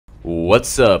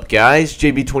What's up, guys?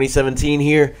 JV2017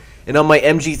 here, and on my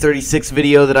MG36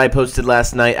 video that I posted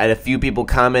last night, I had a few people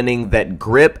commenting that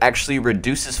grip actually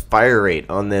reduces fire rate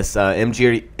on this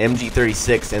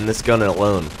MG36 and this gun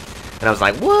alone. And I was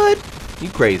like, what? You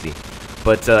crazy.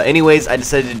 But anyways, I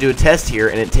decided to do a test here,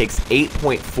 and it takes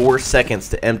 8.4 seconds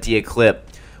to empty a clip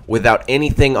without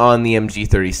anything on the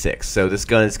MG36. So this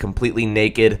gun is completely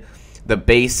naked. The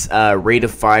base rate of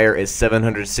fire is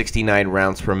 769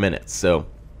 rounds per minute. So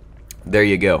there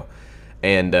you go.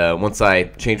 And once I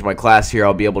change my class here,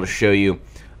 I'll be able to show you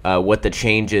what the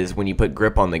change is when you put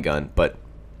grip on the gun. But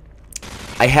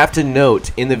I have to note,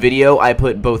 in the video I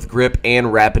put both grip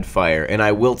and rapid fire, and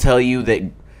I will tell you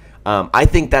that I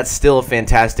think that's still a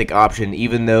fantastic option,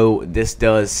 even though this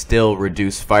does still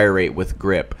reduce fire rate with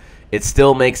grip. It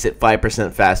still makes it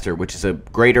 5% faster, which is a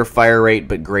greater fire rate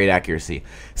but great accuracy.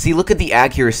 See, look at the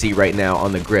accuracy right now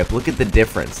on the grip. Look at the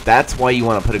difference. That's why you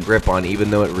want to put a grip on, even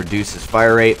though it reduces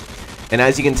fire rate. And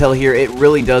as you can tell here, it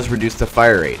really does reduce the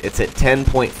fire rate. It's at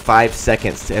 10.5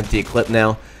 seconds to empty a clip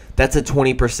now. That's a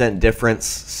 20% difference.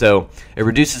 So it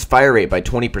reduces fire rate by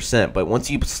 20%. But once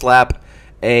you slap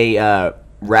a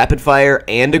rapid fire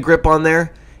and a grip on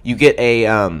there, you get a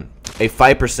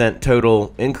 5%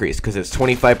 total increase, because it's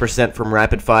 25% from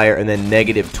rapid fire and then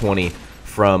negative 20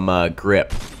 from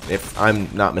grip, if I'm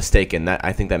not mistaken.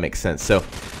 I think that makes sense. So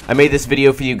I made this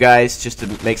video for you guys just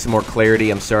to make some more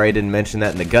clarity. I'm sorry I didn't mention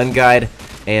that in the gun guide,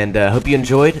 and hope you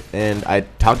enjoyed, and I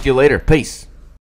talk to you later. Peace.